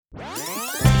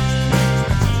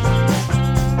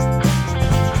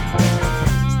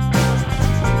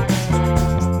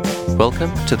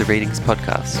Welcome to the Readings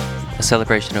Podcast, a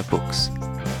celebration of books.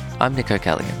 I'm Bernard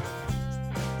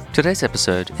Caleo. Today's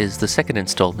episode is the second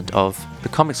instalment of the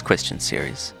Comics Questions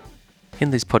series.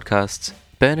 In these podcasts,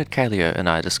 Bernard Caleo and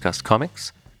I discuss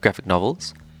comics, graphic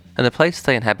novels, and the place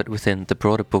they inhabit within the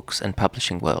broader books and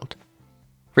publishing world.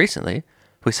 Recently,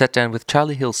 we sat down with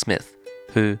Charlie Hill-Smith,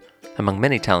 who, among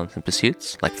many talents and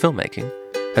pursuits, like filmmaking,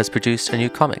 has produced a new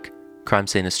comic, Crime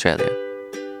Scene Australia.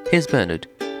 Here's Bernard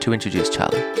to introduce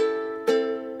Charlie.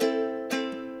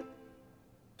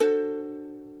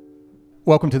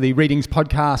 Welcome to the Readings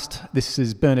Podcast. This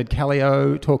is Bernard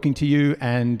Caleo talking to you,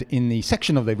 and in the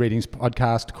section of the Readings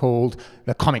Podcast called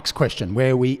The Comics Question,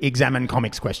 where we examine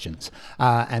comics questions.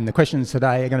 And the questions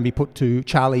today are going to be put to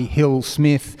Charlie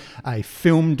Hill-Smith, a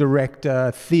film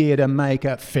director, theatre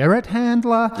maker, ferret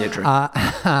handler,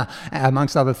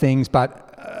 amongst other things, but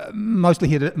mostly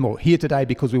here today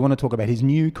because we want to talk about his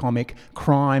new comic,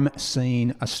 Crime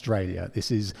Scene Australia.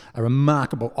 This is a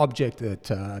remarkable object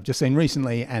that I've just seen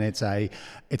recently, and it's a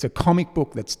comic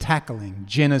book that's tackling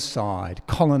genocide,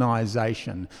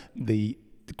 colonisation, the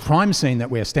crime scene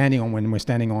that we're standing on when we're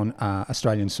standing on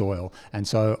Australian soil. And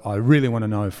so I really want to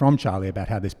know from Charlie about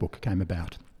how this book came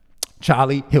about.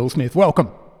 Charlie Hill-Smith, welcome.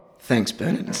 Thanks,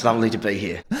 Bernard. It's lovely to be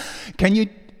here. Can you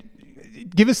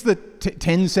give us the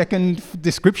 10-second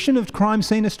description of Crime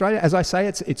Scene Australia? As I say,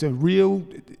 it's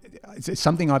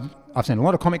something I've seen a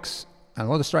lot of comics, and a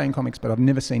lot of Australian comics, but I've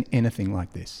never seen anything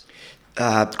like this.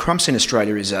 Crime Scene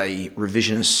Australia is a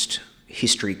revisionist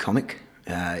history comic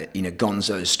in a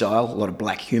gonzo style, a lot of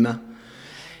black humour,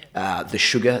 the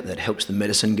sugar that helps the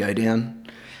medicine go down.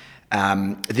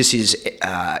 This is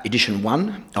edition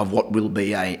 1 of what will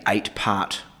be a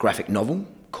 8-part graphic novel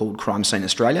called Crime Scene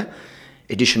Australia.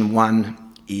 Edition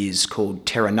 1 is called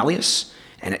Terra Nullius,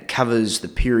 and it covers the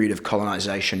period of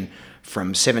colonisation from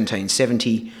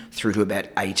 1770 through to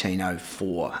about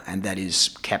 1804, and that is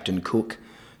Captain Cook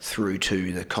through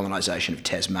to the colonisation of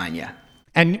Tasmania.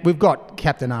 And we've got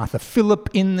Captain Arthur Phillip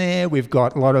in there, we've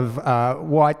got a lot of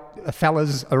white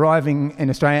fellas arriving in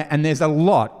Australia, and there's a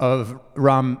lot of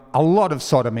rum, a lot of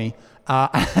sodomy,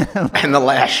 and the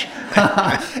lash.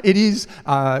 It is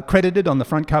credited on the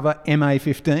front cover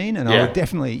MA15, and I would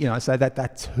definitely, say that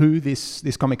that's who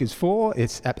this comic is for.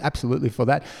 It's absolutely for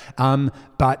that.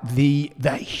 But the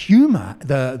humour,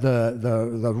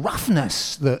 the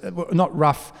roughness, not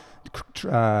rough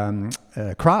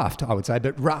craft, I would say,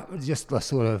 but just the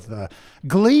sort of the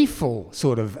gleeful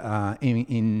sort of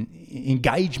in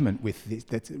engagement with this.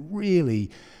 That's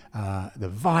really. The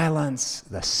violence,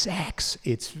 the sex,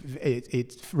 it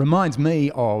reminds me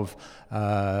of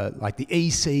like the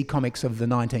EC comics of the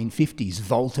 1950s,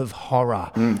 Vault of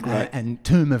Horror and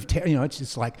Tomb of Terror. It's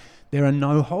just like there are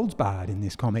no holds barred in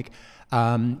this comic.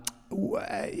 Where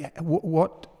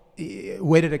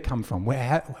did it come from?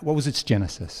 What was its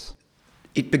genesis?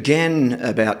 It began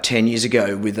about 10 years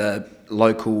ago with a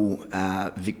local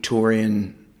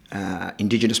Victorian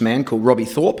Indigenous man called Robbie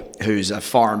Thorpe, who's a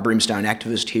fire and brimstone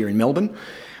activist here in Melbourne.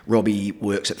 Robbie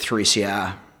works at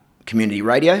 3CR Community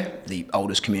Radio, the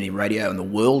oldest community radio in the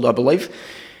world, I believe.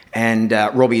 And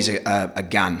Robbie's a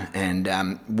gun.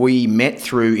 And we met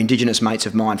through Indigenous mates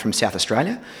of mine from South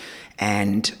Australia.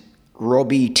 And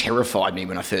Robbie terrified me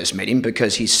when I first met him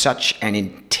because he's such an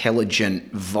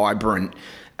intelligent, vibrant,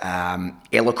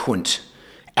 eloquent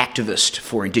activist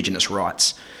for Indigenous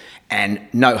rights. And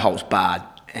no holds barred.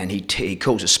 And he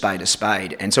calls a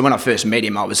spade. And so when I first met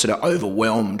him, I was sort of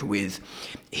overwhelmed with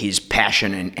his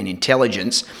passion and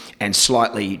intelligence and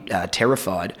slightly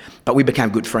terrified. But we became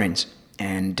good friends.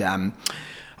 And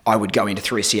I would go into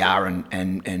 3CR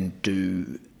and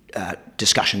do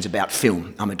discussions about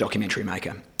film. I'm a documentary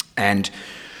maker. And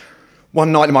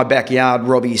one night in my backyard,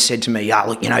 Robbie said to me,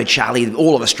 look, Charlie,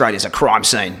 all of Australia's a crime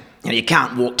scene. You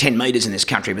can't walk 10 metres in this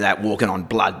country without walking on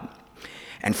blood.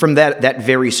 And from that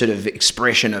very sort of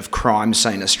expression of Crime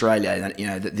Scene Australia,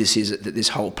 that this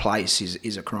whole place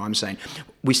is a crime scene,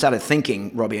 we started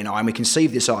thinking, Robbie and I, and we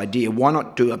conceived this idea: why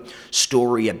not do a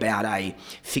story about a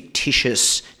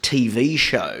fictitious TV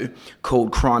show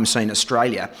called Crime Scene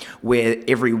Australia, where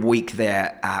every week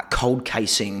they're cold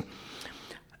casing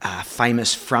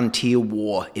famous frontier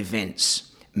war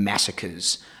events,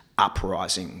 massacres,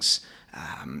 uprisings.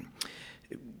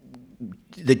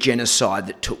 The genocide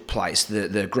that took place,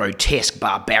 the grotesque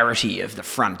barbarity of the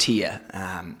frontier.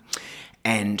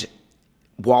 And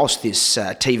whilst this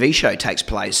TV show takes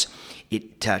place,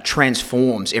 it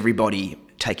transforms everybody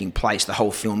taking place. The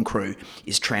whole film crew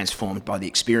is transformed by the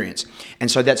experience.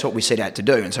 And so that's what we set out to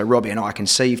do. And so Robbie and I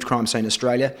conceived Crime Scene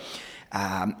Australia.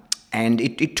 And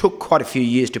it took quite a few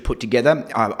years to put together.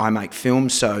 I make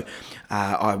films, so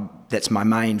that's my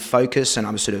main focus, and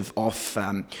I was sort of off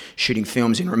shooting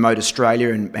films in remote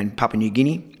Australia and Papua New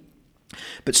Guinea.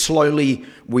 But slowly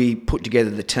we put together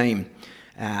the team.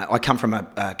 I come from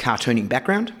a cartooning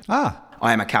background. I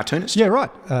am a cartoonist. Yeah,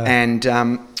 right. And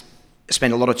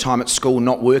spent a lot of time at school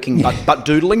not working but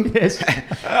doodling. Yes.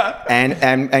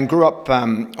 and grew up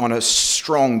on a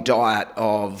strong diet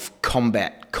of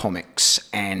combat comics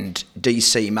and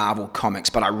DC Marvel comics,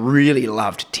 but I really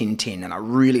loved Tintin and I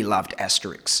really loved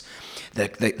Asterix.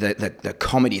 The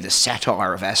comedy, the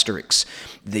satire of Asterix,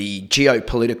 the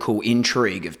geopolitical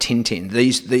intrigue of Tintin,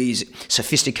 these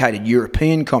sophisticated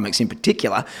European comics in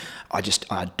particular, I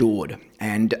adored.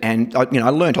 And I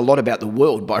learned a lot about the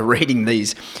world by reading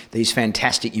these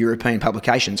fantastic European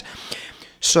publications.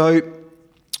 So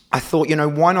I thought,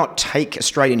 why not take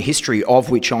Australian history, of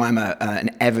which I'm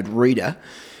an avid reader,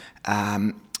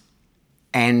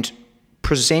 and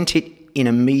present it in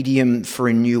a medium for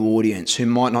a new audience who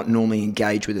might not normally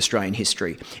engage with Australian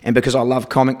history. And because I love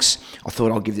comics, I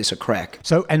thought I'll give this a crack.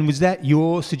 So, and was that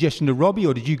your suggestion to Robbie,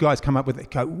 or did you guys come up with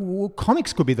it? Well,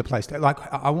 comics could be the place to,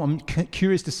 I'm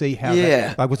curious to see how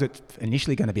that, was it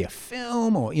initially going to be a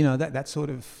film, or, that sort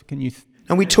of, can you...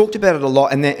 And we talked about it a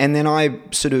lot, and then I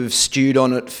sort of stewed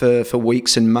on it for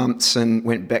weeks and months and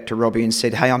went back to Robbie and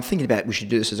said, hey, I'm thinking about we should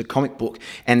do this as a comic book.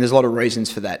 And there's a lot of reasons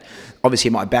for that. Obviously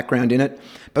my background in it,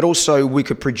 but also we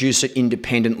could produce it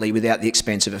independently without the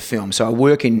expense of a film. So I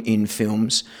work in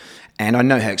films, and I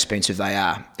know how expensive they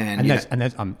are. And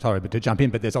that's, I'm sorry, but to jump in,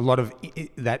 but there's a lot of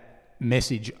that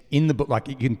message in the book. Like,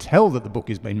 you can tell that the book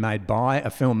has been made by a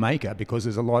filmmaker, because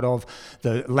there's a lot of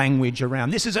the language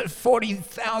around, this is a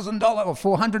 $40,000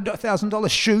 or $400,000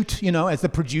 shoot, as the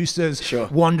producers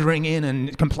wandering in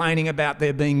and complaining about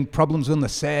there being problems on the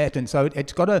set. And so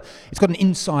it's got an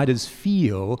insider's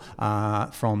feel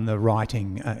from the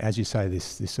writing, as you say,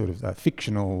 this sort of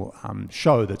fictional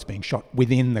show that's being shot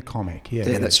within the comic.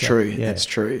 That's true. That's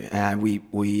true.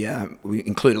 We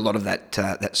include a lot of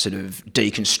that sort of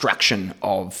deconstruction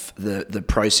of the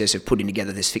process of putting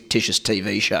together this fictitious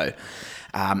TV show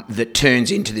that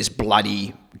turns into this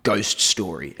bloody ghost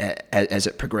story as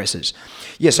it progresses.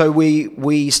 So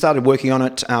we started working on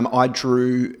it. I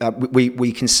drew,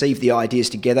 we conceived the ideas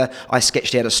together. I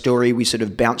sketched out a story. We sort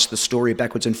of bounced the story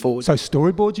backwards and forwards. So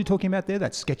storyboards you're talking about there?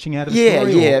 That's sketching out of a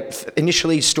story? Yeah.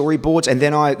 Initially storyboards, and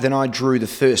then I drew the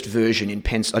first version in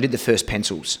pencil. I did the first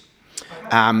pencils.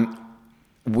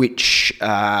 Which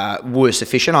were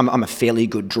sufficient. I'm a fairly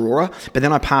good drawer, but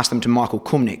then I passed them to Michael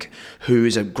Kumnick, who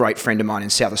is a great friend of mine in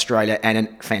South Australia and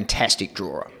a fantastic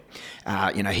drawer.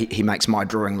 He makes my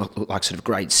drawing look like sort of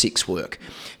grade 6 work.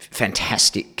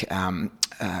 Fantastic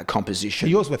composition. So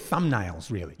yours were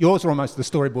thumbnails, really. Yours were almost the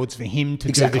storyboards for him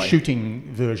to do the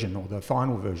shooting version or the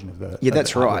final version of the... Yeah,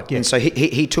 that's right. Yeah. And so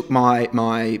he took my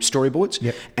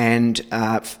storyboards and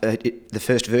the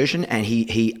first version, and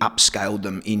he upscaled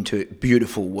them into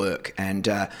beautiful work. And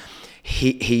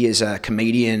he is a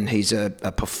comedian, he's a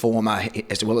performer,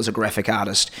 as well as a graphic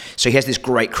artist. So he has this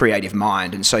great creative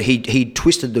mind. And so he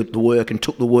twisted the work and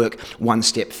took the work one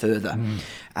step further.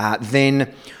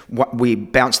 Then we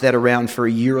bounced that around for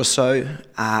a year or so,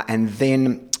 and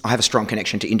then I have a strong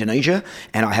connection to Indonesia,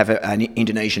 and I have an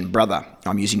Indonesian brother.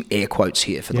 I'm using air quotes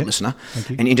here for the listener.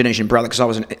 An Indonesian brother, because I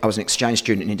was an exchange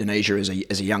student in Indonesia as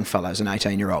a young fellow, as an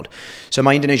 18-year-old. So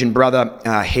my Indonesian brother,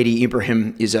 Hedi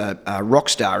Ibrahim, is a rock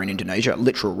star in Indonesia, a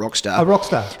literal rock star. A rock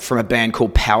star? From a band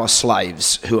called Power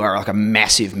Slaves, who are like a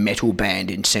massive metal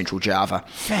band in Central Java.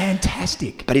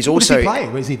 Fantastic. But he's also... What does he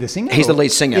play? Is he the singer? He's the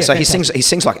lead singer. Yeah, so he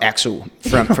sings like Axl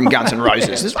from Guns N'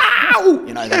 Roses. Wow!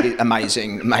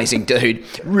 Amazing dude.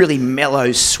 Really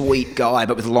mellow, sweet guy,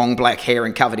 but with long black hair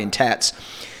and covered in tats.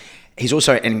 He's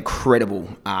also an incredible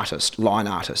artist, line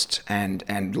artist,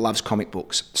 and loves comic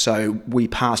books. So we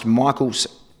passed Michael's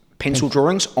pencil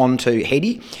drawings onto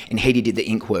Hedi, and Hedi did the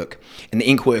ink work. And the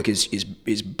ink work is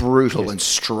brutal and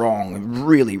strong,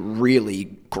 really,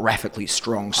 really graphically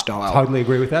strong style. I totally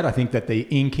agree with that. I think that the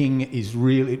inking is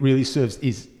really serves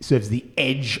the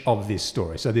edge of this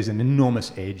story. So there's an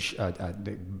enormous edge,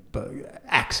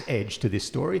 axe edge to this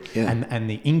story, and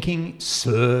the inking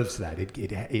serves that.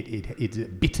 It's a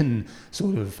bitten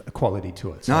sort of quality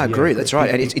to it. So, I agree. That's right.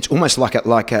 And it's almost like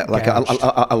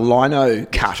a lino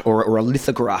cut or a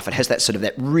lithograph. It has that sort of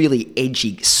that really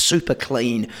edgy, super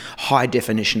clean, high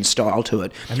definition style to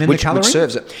it, and then which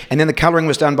serves it. And then the colouring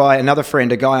was done by another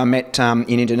friend, a guy I met in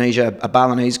Indonesia, a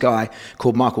Balinese guy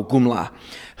called Michael Gumla,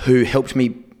 who helped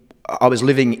me I was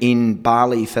living in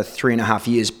Bali for 3.5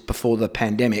 years before the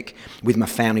pandemic with my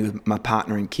family, with my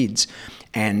partner and kids.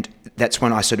 And that's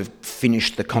when I sort of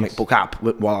finished the comic book up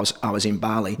while I was in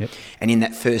Bali. Yep. And in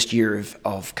that first year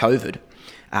of COVID,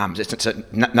 it's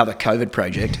another COVID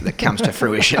project that comes to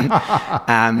fruition.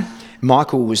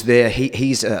 Michael was there.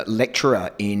 He's a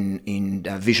lecturer in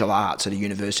visual arts at a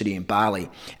university in Bali,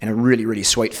 and a really, really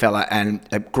sweet fella and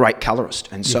a great colorist.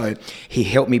 And so he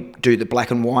helped me do the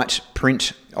black and white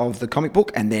print of the comic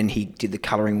book, and then he did the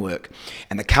colouring work.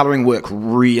 And the colouring work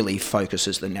really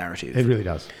focuses the narrative. It really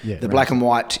does. Yeah, the black and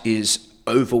white is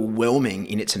overwhelming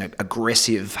in its an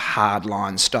aggressive,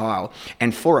 hard-line style.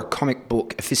 And for a comic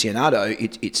book aficionado,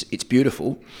 it's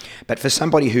beautiful. But for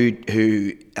somebody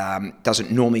who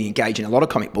doesn't normally engage in a lot of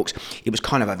comic books, it was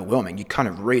kind of overwhelming. You kind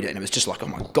of read it, and it was just like, oh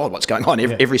my God, what's going on?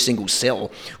 Every single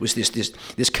cell was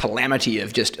this calamity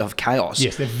of chaos.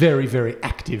 Yes, they're very, very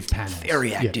active panels.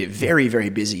 Very active, very, very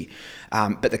busy.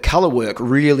 But the colour work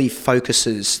really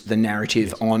focuses the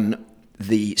narrative on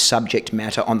the subject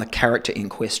matter, on the character in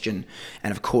question,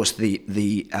 and of course the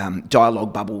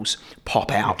dialogue bubbles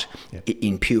pop out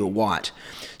in pure white.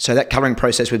 So that colouring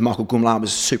process with Michael Gumlar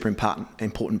was a super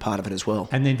important part of it as well.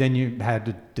 And then you had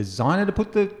a designer to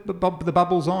put the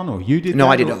bubbles on, or you did? No,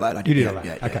 that, I did all that. You did all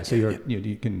that. Okay, so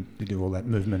you can do all that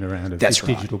movement around of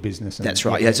digital business. That's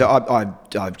right. Yeah. So I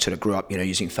sort of grew up,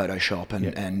 using Photoshop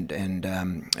and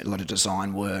a lot of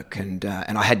design work, and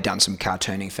I had done some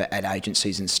cartooning for ad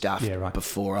agencies and stuff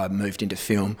before I moved into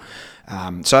film.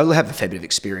 So I have a fair bit of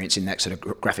experience in that sort of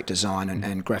graphic design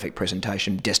and graphic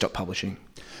presentation, desktop publishing.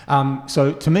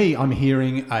 So to me, I'm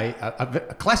hearing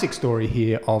a classic story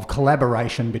here of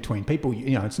collaboration between people.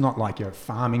 It's not like you're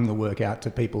farming the work out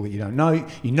to people that you don't know.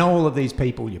 You know all of these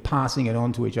people. You're passing it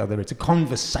on to each other. It's a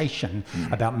conversation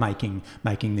about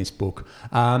making this book.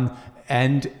 So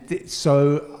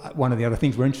one of the other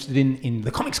things we're interested in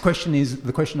the comics question is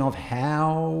the question of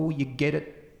how you get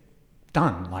it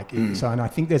done. And I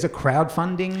think there's a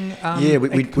crowdfunding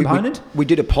component. We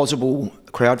did a possible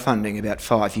crowdfunding about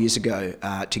 5 years ago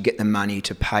to get the money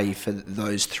to pay for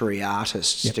those 3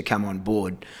 artists to come on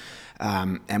board,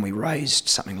 and we raised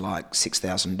something like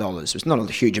 $6,000. It was not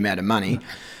a huge amount of money,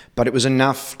 but it was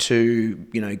enough to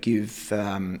give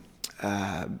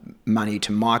money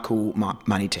to Michael,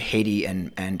 money to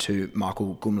Hedy, and to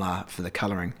Michael Gumlar for the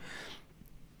colouring.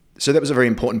 So that was a very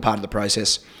important part of the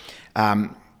process.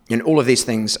 And all of these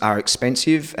things are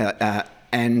expensive, but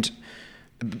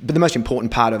the most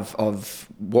important part of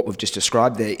what we've just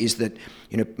described there is that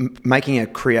making a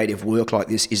creative work like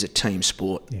this is a team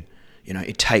sport. Yeah.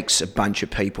 It takes a bunch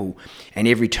of people, and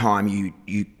every time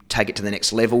you take it to the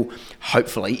next level,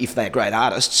 hopefully, if they're great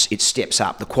artists, it steps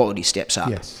up. The quality steps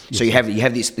up. So you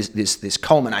have this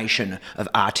culmination of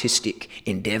artistic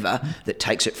endeavour that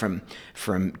takes it from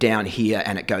down here,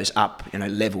 and it goes up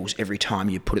levels every time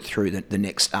you put it through the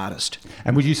next artist.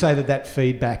 And would you say that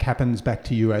feedback happens back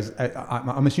to you as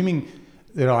I'm assuming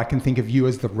that I can think of you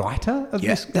as the writer of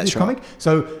this comic. Right.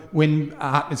 So when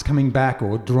art is coming back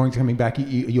or drawings coming back,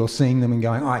 you're seeing them and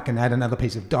going, I can add another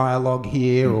piece of dialogue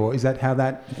here, or is that how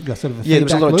that sort of a there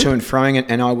was a lot of to and froing,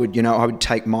 and I would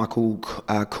take Michael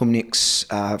Kumnick's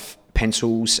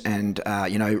pencils and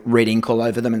red ink all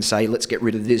over them and say, let's get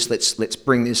rid of this, let's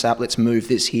bring this up, let's move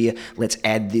this here, let's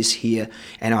add this here,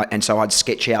 and so I'd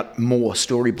sketch out more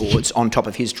storyboards on top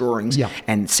of his drawings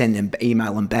and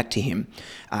email them back to him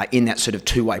in that sort of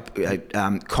two-way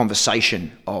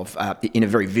conversation of in a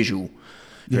very visual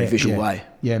way.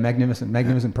 Yeah,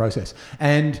 magnificent process.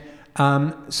 And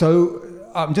so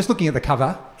I'm just looking at the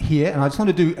cover here, and I just want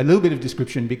to do a little bit of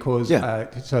description because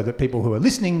so that people who are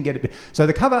listening get a bit. So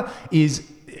the cover is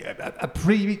a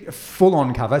pretty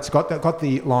full-on cover. It's got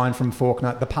the line from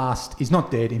Faulkner, "The past is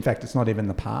not dead. In fact, it's not even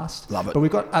the past." Love it. But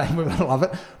we've got love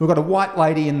it. We've got a white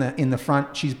lady in the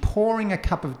front. She's pouring a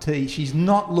cup of tea. She's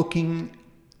not looking.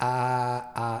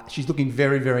 She's looking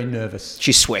very, very nervous.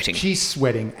 She's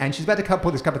sweating, and she's about to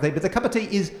pour this cup of tea. But the cup of tea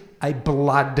is a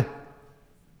blood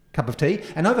cup of tea,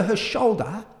 and over her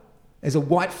shoulder is a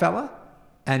white fella,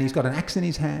 and he's got an axe in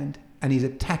his hand, and he's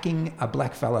attacking a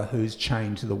black fella who's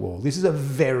chained to the wall. This is a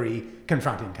very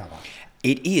confronting cover.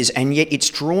 It is, and yet it's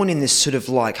drawn in this sort of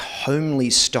like homely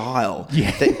style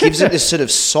that gives it this sort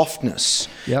of softness,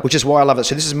 which is why I love it.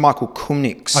 So this is Michael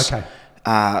Kumnick's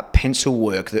pencil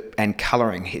work and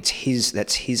colouring.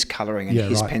 That's his colouring and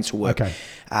his pencil work. Okay.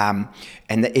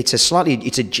 And it's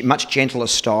a much gentler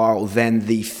style than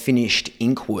the finished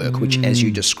ink work, which, as you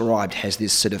described, has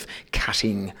this sort of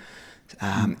cutting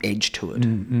edge to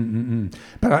it.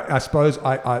 But I suppose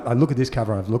I look at this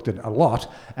cover, I've looked at it a lot,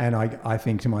 and I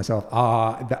think to myself,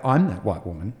 I'm that white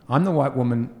woman. I'm the white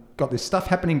woman got this stuff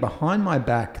happening behind my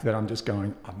back that I'm just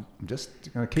going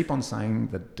to keep on saying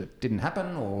that it didn't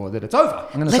happen or that it's over.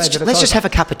 I'm going to say that it's over. Let's just have a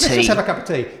cup of tea. Let's just have a cup of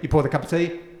tea. You pour the cup of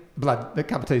tea. The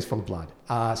cup of tea is full of blood.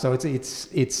 So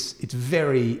it's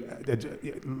very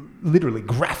literally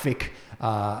graphic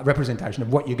representation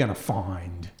of what you're going to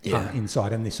find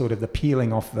inside, and this sort of the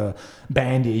peeling off the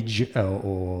bandage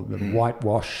or the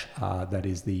whitewash that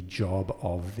is the job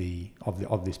of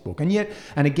this book.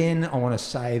 And again, I want to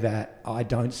say that I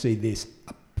don't see this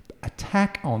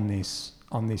attack on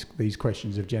these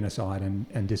questions of genocide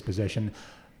and dispossession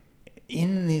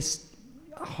in this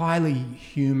highly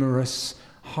humorous,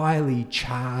 highly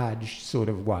charged sort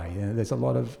of way.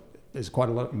 There's quite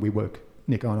a lot.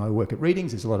 Nico and I work at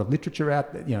readings. There's a lot of literature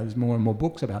out there. There's more and more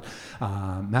books about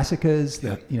massacres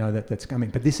that's coming.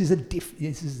 But this is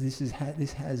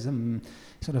this has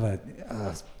sort of a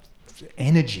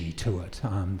energy to it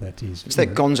that is. It's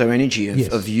that gonzo energy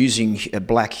of using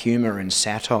black humour and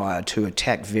satire to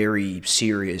attack very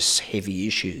serious, heavy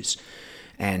issues,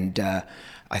 and.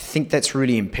 I think that's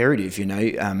really imperative,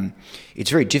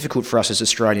 It's very difficult for us as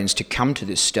Australians to come to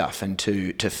this stuff and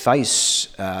to face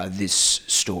this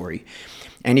story.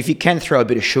 And if you can throw a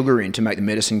bit of sugar in to make the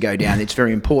medicine go down, it's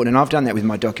very important. And I've done that with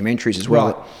my documentaries as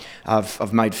well. Right.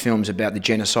 I've made films about the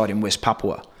genocide in West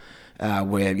Papua,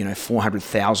 where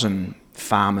 400,000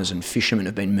 farmers and fishermen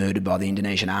have been murdered by the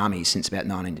Indonesian army since about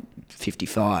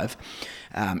 1955.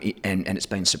 And it's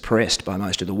been suppressed by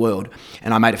most of the world.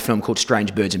 And I made a film called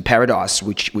Strange Birds in Paradise,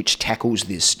 which tackles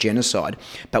this genocide,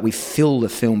 but we fill the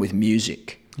film with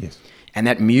music. Yes. And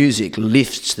that music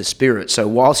lifts the spirit. So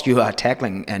whilst you are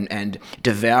tackling and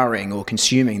devouring or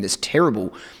consuming this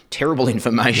terrible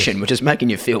information, which is making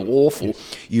you feel awful,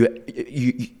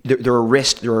 there are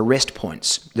rest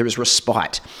points. There is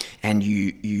respite, and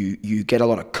you get a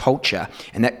lot of culture,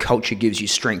 and that culture gives you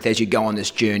strength as you go on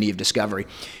this journey of discovery.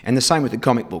 And the same with the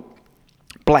comic book,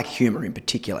 black humour in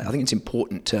particular. I think it's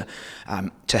important to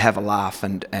have a laugh,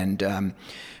 and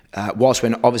whilst we're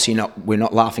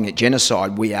not laughing at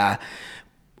genocide, we are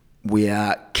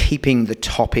keeping the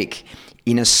topic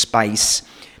in a space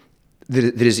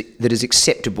that is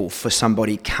acceptable for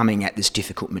somebody coming at this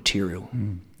difficult material.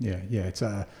 It's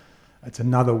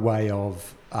another way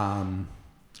of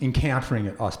encountering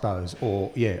it, I suppose, or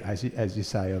as you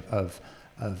say, of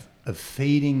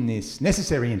feeding this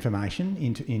necessary information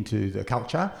into the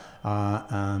culture,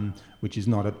 which is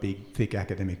not a big, thick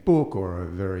academic book or a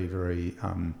very, very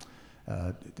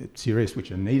serious,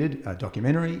 which are needed,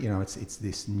 documentary. It's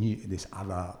this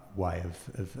other way of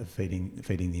feeding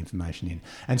the information in.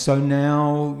 And so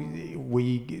now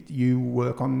you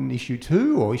work on issue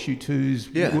 2 or issue 2's.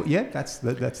 That's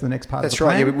the next part. That's of the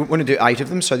right. plan. We want to do 8 of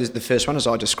them. So the first one, as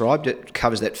I described, it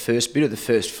covers that first bit of the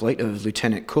first fleet of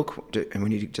Lieutenant Cook, and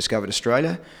when he discovered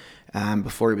Australia.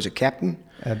 Before he was a captain.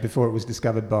 Before it was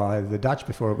discovered by the Dutch,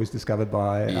 before it was discovered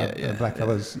by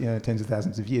blackfellas, tens of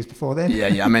thousands of years before then.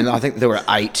 I mean, I think there were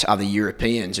 8 other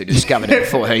Europeans who discovered it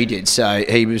before he did. So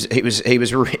he was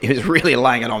really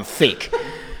laying it on thick.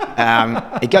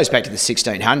 It goes back to the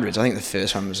 1600s. I think the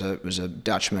first one was a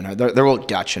Dutchman. They're all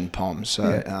Dutch and Poms.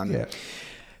 So,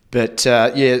 But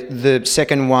the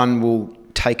second one will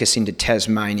take us into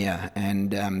Tasmania,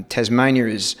 and Tasmania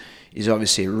is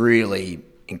obviously a really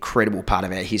incredible part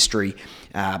of our history.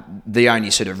 The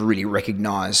only sort of really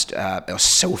recognised or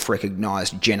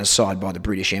self-recognised genocide by the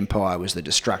British Empire was the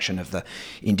destruction of the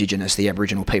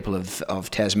Aboriginal people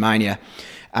of Tasmania.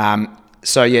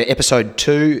 Episode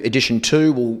 2, edition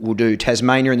 2, we'll do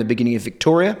Tasmania and the beginning of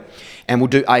Victoria, and we'll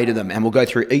do 8 of them, and we'll go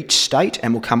through each state,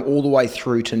 and we'll come all the way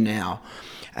through to now.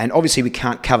 And obviously we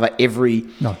can't cover every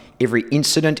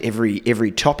incident,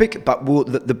 every topic, but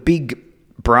the big,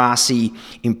 brassy,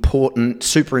 important,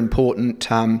 super important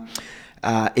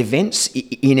events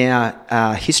in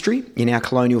our history, in our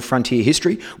colonial frontier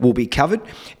history, will be covered.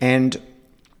 And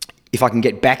if I can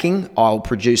get backing, I'll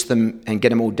produce them and get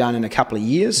them all done in a couple of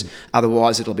years.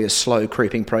 Otherwise, it'll be a slow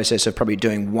creeping process of probably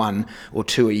doing 1 or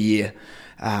 2 a year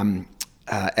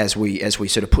as we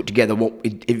sort of put together what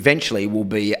eventually will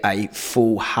be a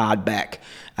full hardback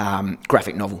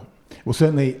graphic novel. Well,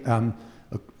 certainly.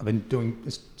 I've been doing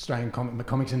Australian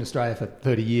comics in Australia for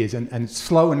 30 years, and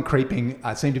slow and creeping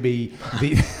seem to be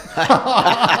the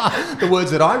the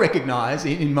words that I recognise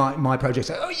in my projects.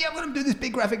 So, I'm going to do this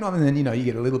big graphic novel, and then you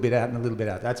get a little bit out and a little bit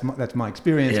out. That's my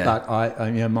experience. Yeah. But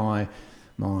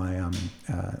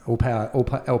all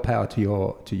power to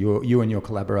you and your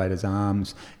collaborators'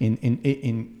 arms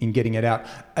in getting it out.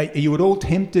 Are you at all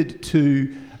tempted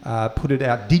to put it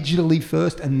out digitally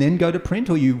first and then go to print,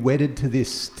 or are you wedded to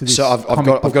this? So I've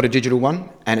got a digital one,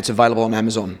 and it's available on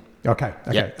Amazon. Okay.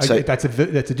 Yep. So that's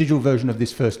a digital version of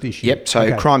this first issue. Yep. So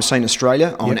okay. Crime Scene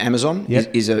Australia on Yep. Amazon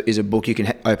Yep. is a book you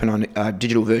can open on a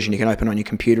digital version you can open on your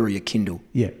computer or your Kindle.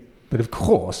 Yeah. But of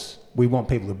course, we want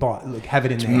people to buy it, have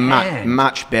it in their hand.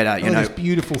 Much better, you know. This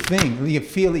beautiful thing. You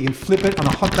feel it, you flip it on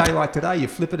a hot day like today, you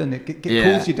flip it and it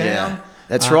cools you down. Yeah.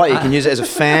 That's right. You can use it as a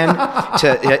fan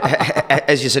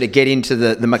as you sort of get into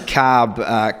the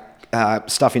macabre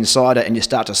stuff inside it and you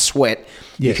start to sweat.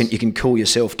 Yes. You can cool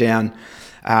yourself down.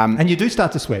 And you do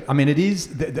start to sweat. I mean, it is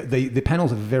the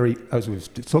panels are very, as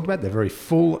we've talked about, they're very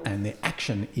full, and the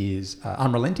action is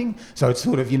unrelenting. So it's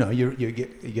sort of, you know, you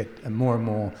get more and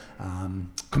more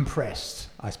compressed,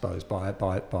 I suppose, by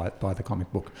the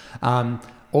comic book.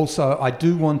 Also, I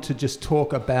do want to just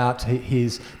talk about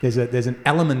there's an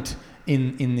element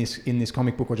in this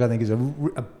comic book which I think is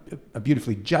a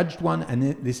beautifully judged one, and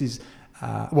this is.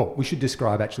 We should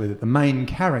describe actually that the main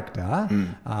character,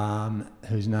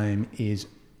 whose name is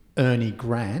Ernie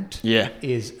Grant,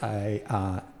 is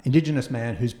a Indigenous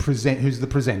man who's the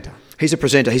presenter. He's a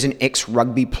presenter. He's an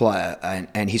ex-rugby player,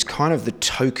 and he's kind of the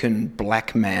token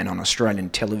black man on Australian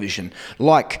television,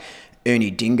 like Ernie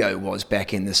Dingo was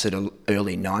back in the sort of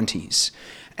early 90s.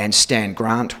 And Stan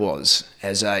Grant was,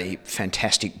 as a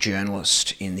fantastic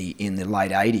journalist in the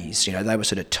late 80s. You know, they were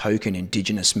sort of token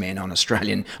Indigenous men on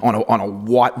a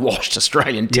whitewashed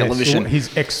Australian television. Yes,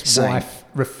 his ex-wife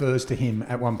refers to him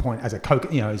at one point as a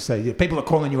coconut. You know, so people are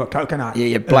calling you a coconut.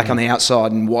 Yeah, black on the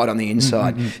outside and white on the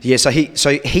inside. Yeah, so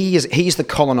he's the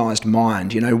colonised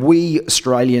mind. You know, we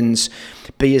Australians,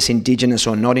 be us Indigenous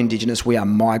or not Indigenous, we are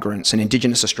migrants, and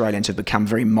Indigenous Australians have become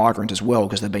very migrant as well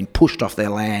because they've been pushed off their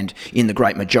land in the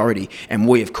great majority, and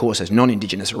we, of course, as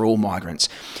non-Indigenous, are all migrants,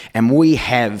 and we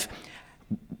have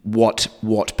what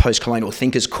post-colonial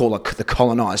thinkers call the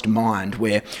colonised mind,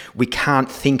 where we can't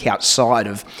think outside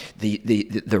of the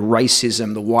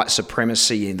racism, the white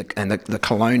supremacy, and the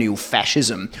colonial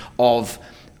fascism of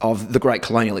the great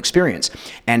colonial experience.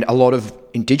 And a lot of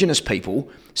Indigenous people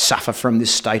suffer from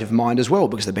this state of mind as well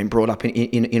because they've been brought up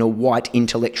in a white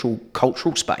intellectual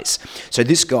cultural space. So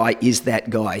this guy is that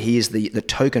guy. He is the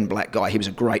token black guy. He was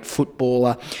a great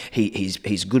footballer. He's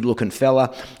a good-looking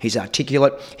fella. He's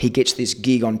articulate. He gets this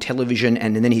gig on television,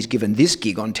 and then he's given this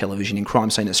gig on television in Crime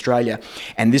Scene Australia.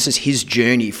 And this is his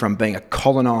journey from being a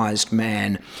colonised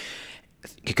man.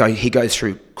 He goes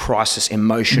through crisis,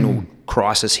 emotional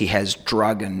crisis. He has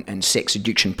drug and sex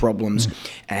addiction problems,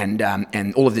 and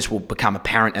all of this will become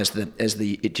apparent as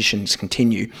the editions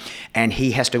continue. And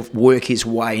he has to work his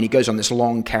way, and he goes on this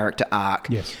long character arc.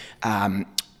 Yes.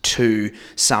 To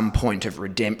some point of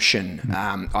redemption.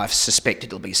 I suspect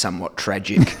it'll be somewhat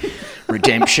tragic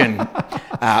redemption.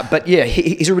 But yeah,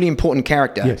 he's a really important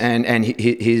character. Yes. And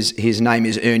his name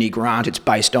is Ernie Grant. It's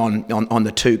based on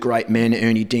the two great men,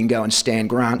 Ernie Dingo and Stan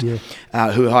Grant,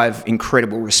 who I have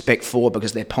incredible respect for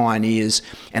because they're pioneers,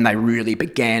 and they really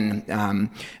began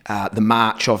the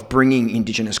march of bringing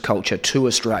Indigenous culture to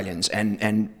Australians,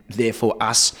 and therefore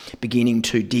us beginning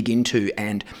to dig into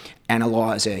and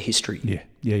analyse our history. Yeah.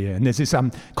 And there's this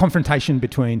confrontation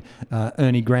between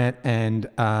Ernie Grant and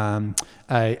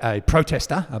a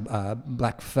protester, a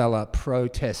black fella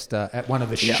protester at one of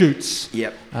the shoots.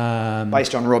 Yep.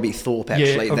 Based on Robbie Thorpe,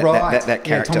 actually. That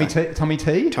character. Yeah, Tommy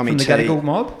T from the T. Gadigal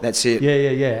mob. That's it.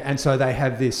 Yeah. And so they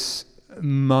have this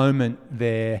moment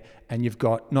there, and you've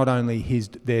got not only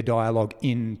their dialogue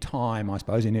in time, I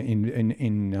suppose,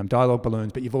 in dialogue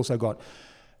balloons, but you've also got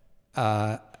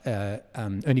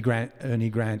Ernie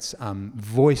Grant's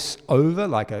voice over,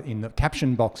 like in the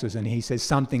caption boxes, and he says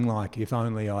something like, "If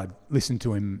only I'd listened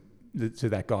to him." To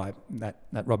that guy, that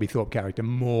Robbie Thorpe character,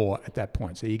 more at that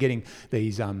point. So you're getting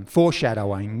these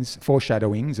foreshadowings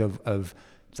of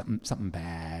something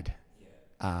bad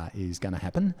is going to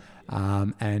happen,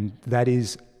 and that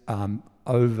is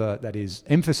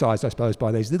emphasised, I suppose,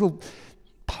 by these little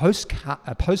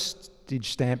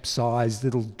postage stamp sized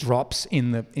little drops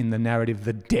in the narrative,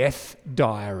 the death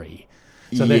diary.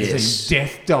 So there's these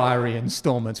death diary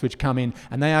installments which come in,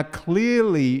 and they are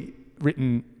clearly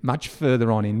written much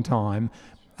further on in time,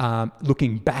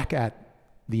 looking back at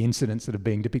the incidents that are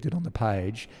being depicted on the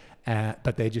page,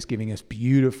 but they're just giving us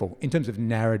beautiful, in terms of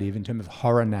narrative, in terms of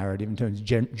horror narrative, in terms of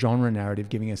genre narrative,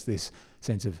 giving us this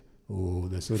sense of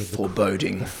the sort of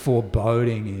foreboding. The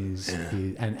foreboding is,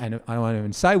 and I won't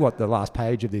even say what the last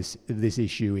page of this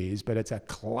issue is, but it's a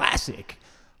classic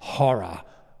horror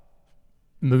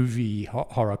movie,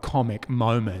 horror comic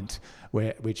moment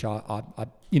which I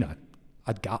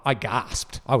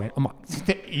gasped. I went, "Oh my,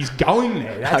 he's going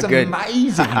there! That's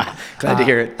amazing!" Glad to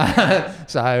hear it.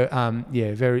 So,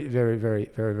 very, very, very,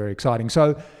 very, very exciting.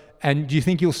 So, and do you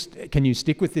think can you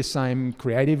stick with this same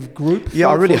creative group? Yeah,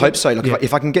 I really hope so. Look, Yeah.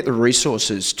 if I can get the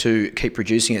resources to keep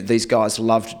producing it, these guys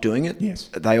loved doing it. Yes.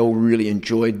 They all really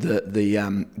enjoyed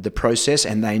the process,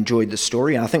 and they enjoyed the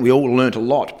story. And I think we all learnt a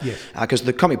lot. Yes. Because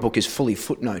the comic book is fully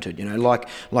footnoted.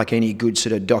 Like any good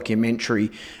sort of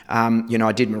documentary.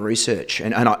 I did my research,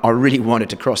 and I really wanted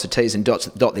to cross the T's and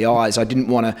dot the I's. I didn't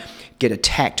want to get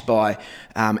attacked by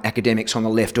academics on the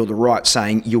left or the right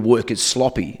saying your work is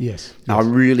sloppy. Yes. I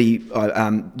really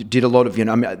did a lot of,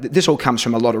 this all comes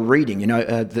from a lot of reading.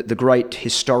 The great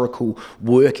historical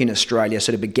work in Australia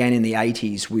sort of began in the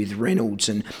 80s with Reynolds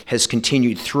and has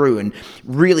continued through. And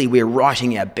really, we're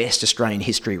writing our best Australian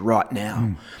history right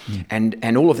now.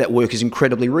 And all of that work is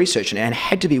incredibly researched and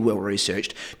had to be well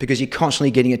researched because you're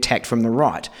constantly getting attacked from the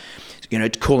right.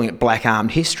 Calling it black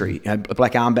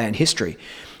armband history.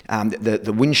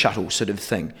 The wind shuttle sort of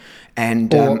thing.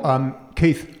 And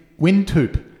Keith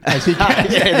Windtoop, as he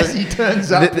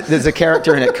turns up. There's a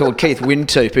character in it called Keith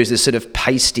Windtoop, who's this sort of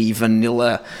pasty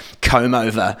vanilla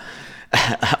comb-over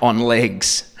on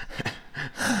legs.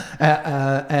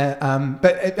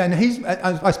 But he's,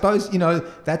 I suppose,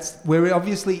 we're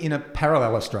obviously in a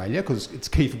parallel Australia because it's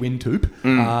Keith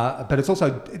Windtoop, but it's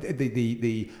also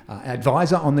the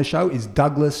advisor on the show is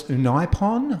Douglas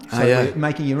Unaipon. So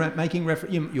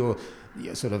you're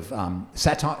you're sort of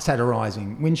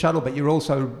satirising Wind Shuttle, but you're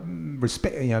also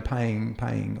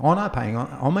paying honour, paying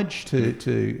homage to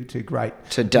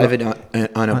David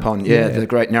Unaipon, the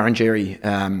great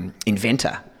Ngarrindjeri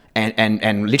inventor.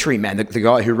 And literary man, the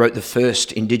guy who wrote the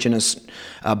first Indigenous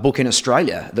book in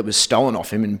Australia that was stolen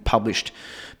off him and published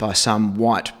by some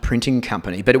white printing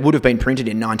company. But it would have been printed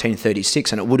in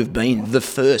 1936 and it would have been the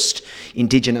first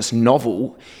Indigenous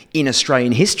novel in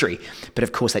Australian history. But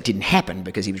of course that didn't happen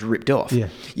because he was ripped off.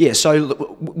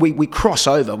 So we cross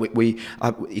over.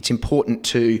 It's important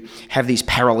to have these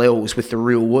parallels with the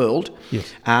real world.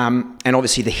 Yes. And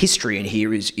obviously the history in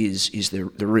here is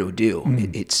the real deal.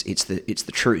 It's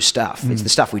the true stuff. It's the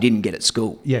stuff we didn't get at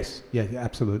school. Yes. Yeah.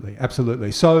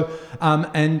 Absolutely. So,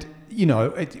 can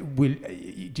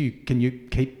you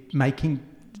keep making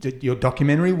your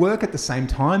documentary work at the same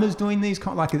time as doing these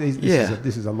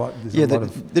this is a lot.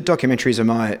 The documentaries are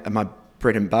my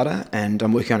bread and butter, and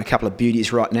I'm working on a couple of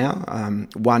beauties right now.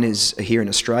 One is here in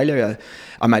Australia.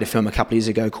 I made a film a couple of years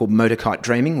ago called Motorkite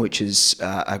Dreaming, which is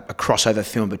a crossover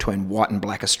film between white and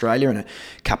black Australia, and a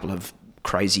couple of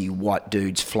crazy white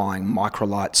dudes flying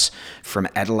microlights from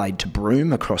Adelaide to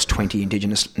Broome across 20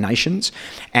 Indigenous nations.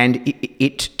 And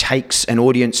it takes an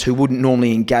audience who wouldn't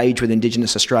normally engage with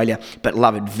Indigenous Australia but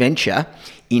love adventure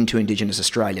into Indigenous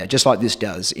Australia, just like this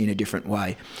does in a different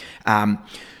way.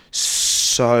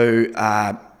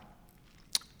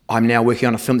 I'm now working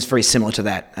on a film that's very similar to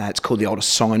that. It's called The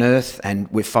Oldest Song on Earth,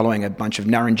 and we're following a family of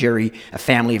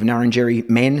Ngarrindjeri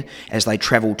men as they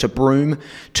travel to Broome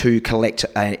to collect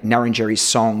a Ngarrindjeri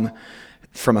song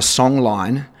from a song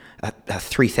line, a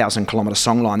 3,000 kilometre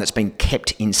song line that's been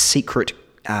kept in secret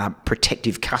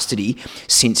protective custody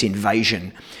since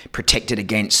invasion, protected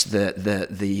against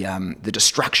the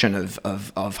destruction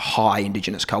of high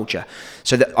Indigenous culture.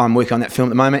 So that I'm working on that film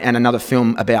at the moment, and another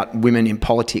film about women in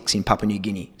politics in Papua New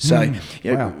Guinea. So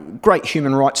great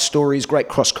human rights stories, great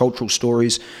cross-cultural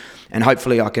stories, and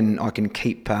hopefully I can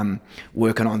keep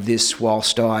working on this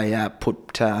whilst I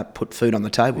put food on the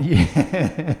table.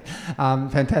 Yeah,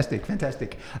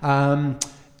 fantastic.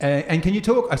 And can you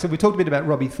talk? So we talked a bit about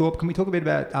Robbie Thorpe. Can we talk a bit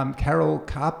about Carol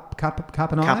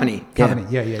Carpenter?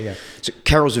 Yeah. So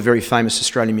Carol's a very famous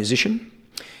Australian musician.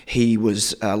 He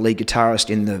was lead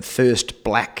guitarist in the first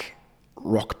black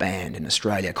rock band in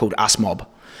Australia called Us Mob.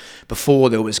 Before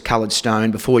there was Coloured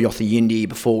Stone, before Yothu Yindi,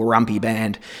 before Rumpy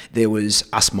Band, there was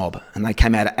Us Mob, and they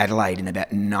came out of Adelaide in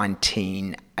about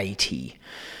 1980.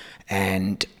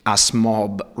 And Us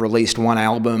Mob released one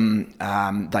album.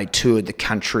 They toured the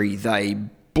country. They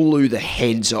blew the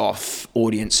heads off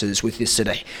audiences with this sort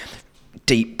of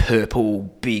deep purple,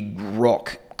 big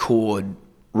rock chord,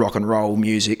 rock and roll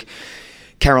music.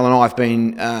 Carol and I have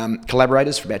been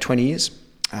collaborators for about 20 years.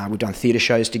 We've done theatre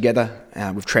shows together.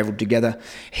 We've travelled together.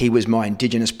 He was my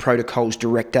Indigenous Protocols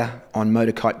director on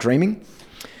Motorkite Dreaming.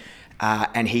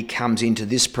 And he comes into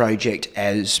this project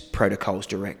as Protocols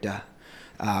director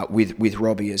with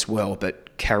Robbie as well, but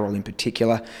Carol in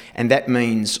particular. And that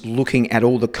means looking at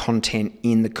all the content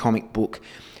in the comic book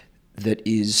that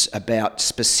is about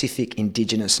specific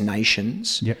Indigenous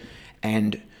nations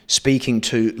and speaking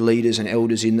to leaders and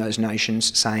elders in those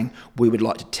nations saying, we would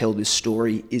like to tell this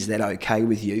story, is that okay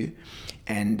with you?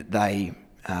 And they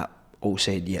all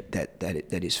said,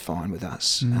 that is fine with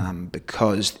us,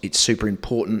 because it's super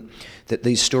important that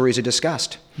these stories are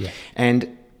discussed.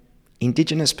 And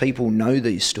Indigenous people know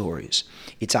these stories.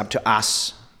 It's up to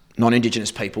us,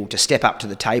 non-Indigenous people, to step up to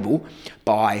the table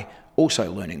by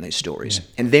also learning these stories. Yeah.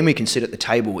 And then we can sit at the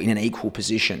table in an equal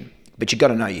position. But you've got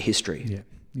to know your history. Yeah,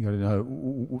 you've got to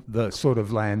know the sort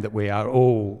of land that we are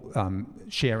all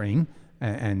sharing,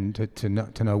 and to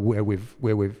know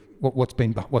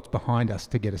what's behind us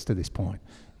to get us to this point.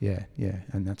 Yeah,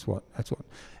 and that's I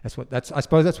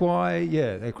suppose that's why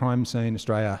the crime scene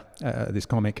Australia, this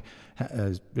comic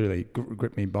has really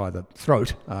gripped me by the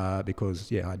throat,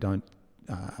 because I don't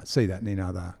see that in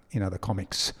other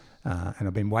comics, and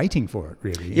I've been waiting for it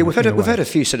really. Yeah, we've had a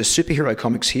few sort of superhero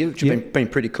comics here, which have been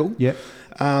pretty cool. Yeah,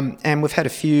 and we've had a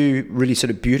few really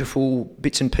sort of beautiful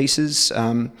bits and pieces.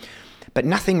 But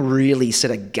nothing really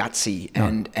sort of gutsy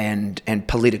and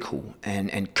political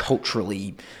and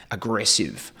culturally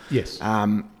aggressive. Yes.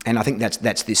 And I think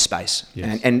that's this space.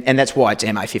 Yes. And that's why it's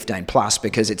MA15 plus,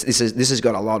 because this has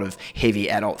got a lot of heavy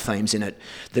adult themes in it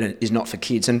that is not for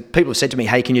kids. And people have said to me,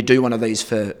 "Hey, can you do one of these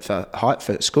for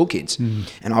school kids?"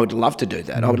 And I would love to do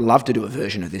that. I would love to do a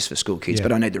version of this for school kids,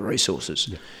 but I need the resources,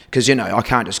 because I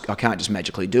can't just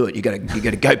magically do it. You got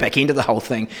to go back into the whole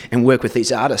thing and work with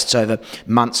these artists over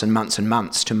months and months and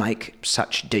months to make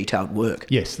such detailed work.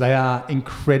 Yes, they are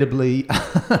incredibly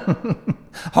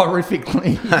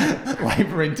horrifically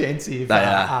labour intensive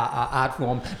art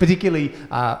form. Particularly,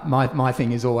 my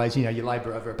thing is always, you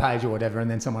labour over a page or whatever, and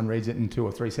then someone reads it in 2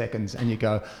 or 3 seconds, and you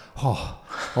go, oh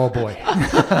boy.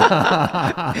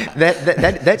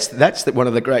 That's one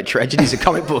of the great tragedies of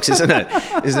comic books, isn't it?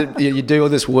 Is that you do all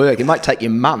this work, it might take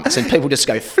you months, and people just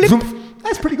go flip.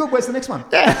 That's pretty good. Where's the next one?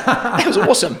 Yeah, that was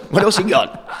awesome. What else you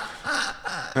got?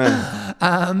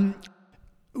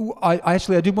 I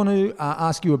did want to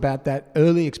ask you about that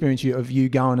early experience of you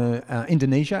going to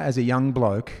Indonesia as a young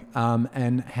bloke,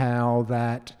 and how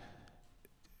that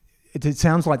it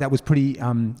sounds like that was pretty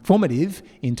formative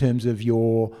in terms of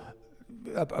your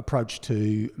approach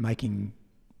to making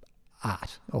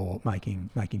art or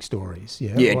making stories.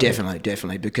 Yeah,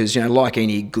 definitely, because like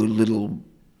any good little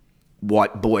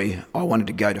white boy, I wanted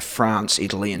to go to France,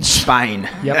 Italy and Spain.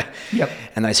 Yep.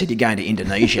 And they said, "You're going to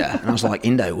Indonesia." And I was like,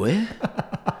 "Indo where?"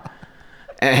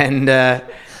 And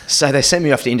so they sent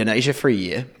me off to Indonesia for a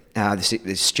year,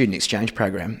 this student exchange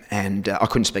program, and I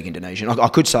couldn't speak Indonesian. I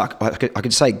could say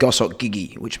gosok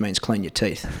gigi, which means clean your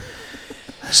teeth.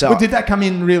 So well, did that come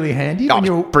in really handy?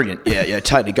 Brilliant. Yeah,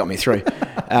 totally got me through.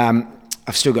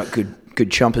 I've still got good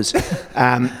chompers.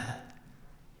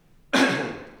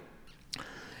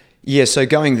 Yeah, so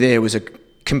going there was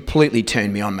completely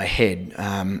turned me on my head.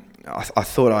 I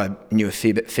thought I knew a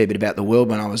fair bit about the world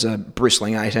when I was a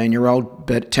bristling 18-year-old,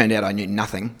 but it turned out I knew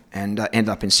nothing, and ended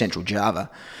up in Central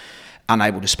Java,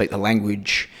 unable to speak the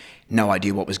language, no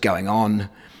idea what was going on,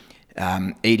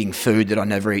 eating food that I'd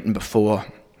never eaten before,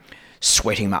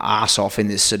 sweating my ass off in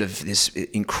this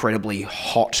incredibly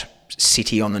hot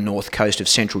city on the north coast of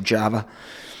Central Java,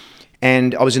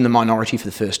 and I was in the minority for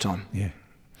the first time. Yeah.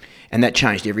 And that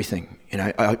changed everything.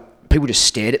 People just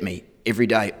stared at me every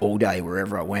day, all day,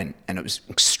 wherever I went, and it was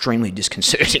extremely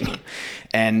disconcerting.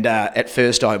 And at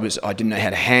first, I didn't know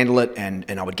how to handle it, and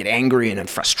I would get angry and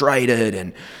frustrated,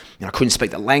 and I couldn't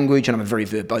speak the language, and I'm a very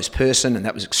verbose person, and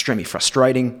that was extremely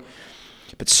frustrating.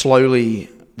 But slowly,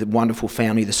 the wonderful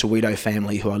family, the Soweto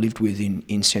family, who I lived with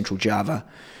in Central Java,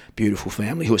 beautiful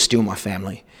family, who are still my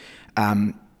family,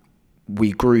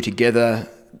 we grew together.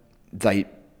 They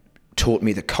taught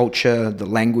me the culture, the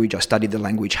language. I studied the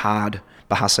language hard,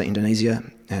 Bahasa Indonesia,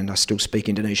 and I still speak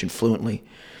Indonesian fluently.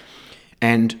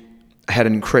 And I had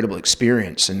an incredible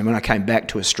experience. And when I came back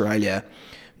to Australia,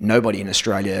 nobody in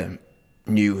Australia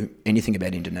knew anything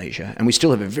about Indonesia. And we still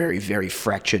have a very, very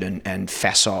fractured and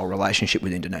facile relationship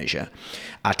with Indonesia.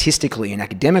 Artistically and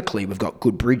academically, we've got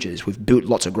good bridges. We've built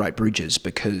lots of great bridges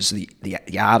because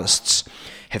the artists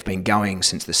have been going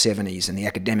since the 70s, and the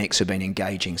academics have been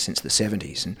engaging since the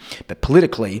 70s. But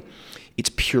politically, it's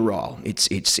puerile. It's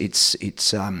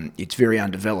very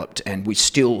undeveloped, and we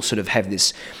still sort of have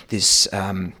this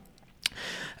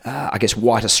I guess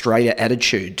white Australia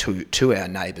attitude to our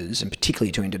neighbours, and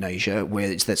particularly to Indonesia,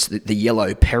 where that's the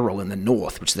yellow peril in the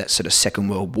north, which is that sort of Second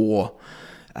World War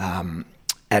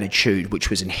attitude, which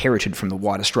was inherited from the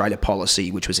white Australia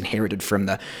policy, which was inherited from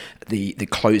the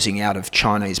closing out of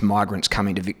Chinese migrants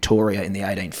coming to Victoria in the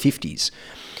 1850s.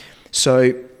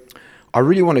 So I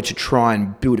really wanted to try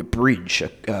and build a bridge,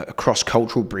 a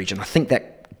cross-cultural bridge, and I think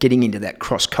that getting into that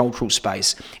cross-cultural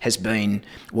space has been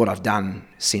what I've done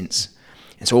since.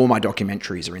 And so all my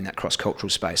documentaries are in that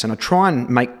cross-cultural space. And I try and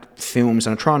make films,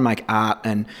 and I try and make art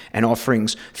and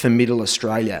offerings for Middle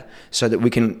Australia so that we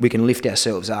can lift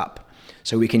ourselves up,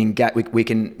 So we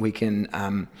can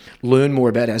learn more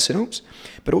about ourselves,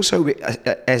 but also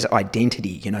as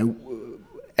identity.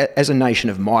 As a nation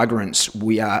of migrants,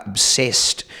 we are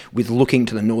obsessed with looking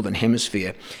to the Northern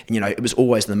Hemisphere. It was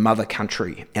always the mother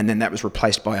country, and then that was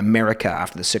replaced by America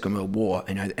after the Second World War.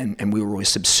 And we were always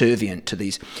subservient to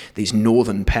these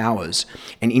northern powers,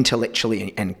 and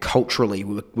intellectually and culturally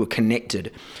we were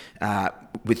connected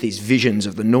with these visions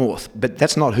of the North. But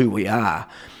that's not who we are.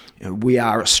 We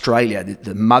are Australia,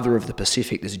 the mother of the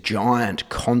Pacific, this giant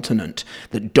continent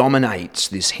that dominates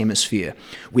this hemisphere,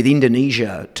 with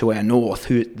Indonesia to our north,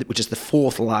 which is the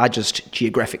fourth largest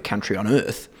geographic country on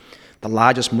Earth, the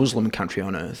largest Muslim country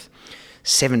on Earth,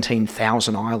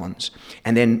 17,000 islands,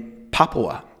 and then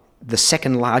Papua, the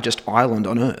second largest island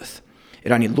on Earth.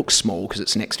 It only looks small because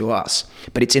it's next to us,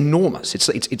 but it's enormous.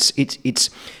 It's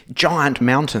giant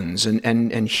mountains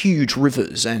and huge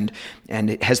rivers, and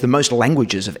it has the most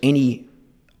languages of any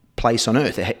place on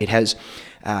Earth. It has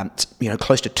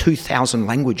close to 2,000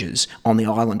 languages on the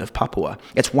island of Papua.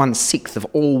 It's 1/6 of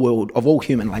all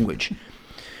human language.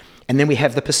 And then we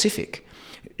have the Pacific,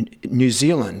 New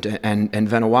Zealand and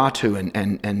Vanuatu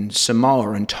and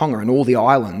Samoa and Tonga and all the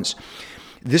islands.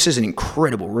 This is an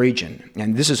incredible region,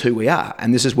 and this is who we are,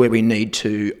 and this is where we need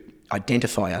to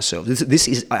identify ourselves. This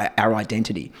is our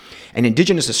identity. And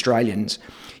Indigenous Australians,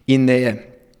 in their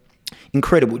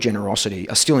incredible generosity,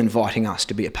 are still inviting us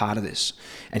to be a part of this.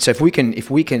 And so if we can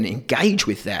engage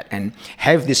with that and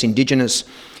have this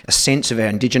a sense of our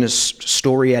Indigenous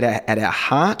story at our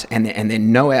heart, and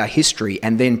then know our history,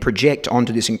 and then project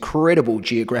onto this incredible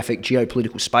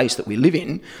geopolitical space that we live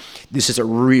in, this is a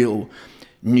real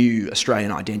new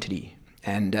Australian identity,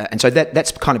 and so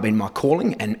that's kind of been my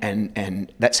calling,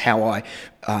 and that's how I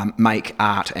make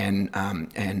art and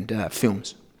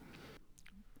films.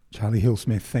 Charlie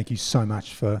Hill-Smith, thank you so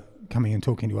much for coming and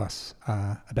talking to us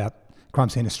about Crime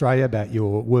Scene Australia, about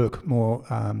your work more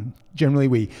generally.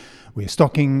 We're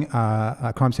stocking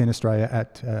Crime Scene Australia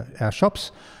at our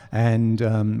shops, and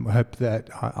we hope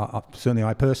that certainly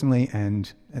I personally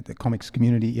and at the comics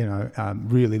community,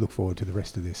 really look forward to the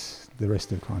rest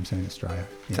of Crime Scene Australia.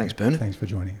 Thanks, Bernard. Thanks for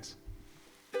joining us.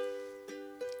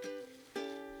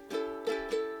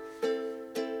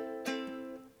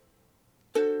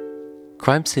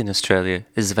 Crime Scene Australia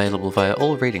is available via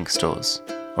all reading stores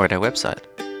or at our website,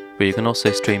 where you can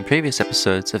also stream previous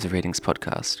episodes of the Readings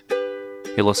podcast.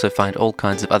 You'll also find all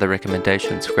kinds of other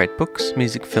recommendations for great books,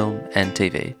 music, film, and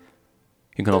TV.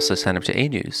 You can also sign up to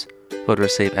e-news or to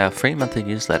receive our free monthly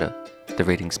newsletter, The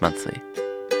Readings Monthly.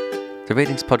 The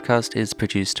Readings podcast is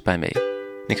produced by me,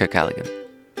 Nico Callaghan.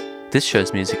 This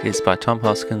show's music is by Tom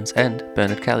Hoskins and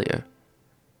Bernard Caleo.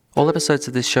 All episodes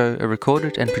of this show are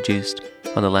recorded and produced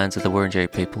on the lands of the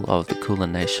Wurundjeri people of the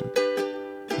Kulin Nation.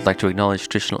 I'd like to acknowledge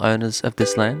traditional owners of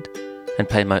this land and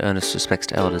pay my earnest respects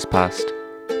to elders past,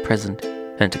 present,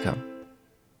 and to come.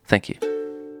 Thank you.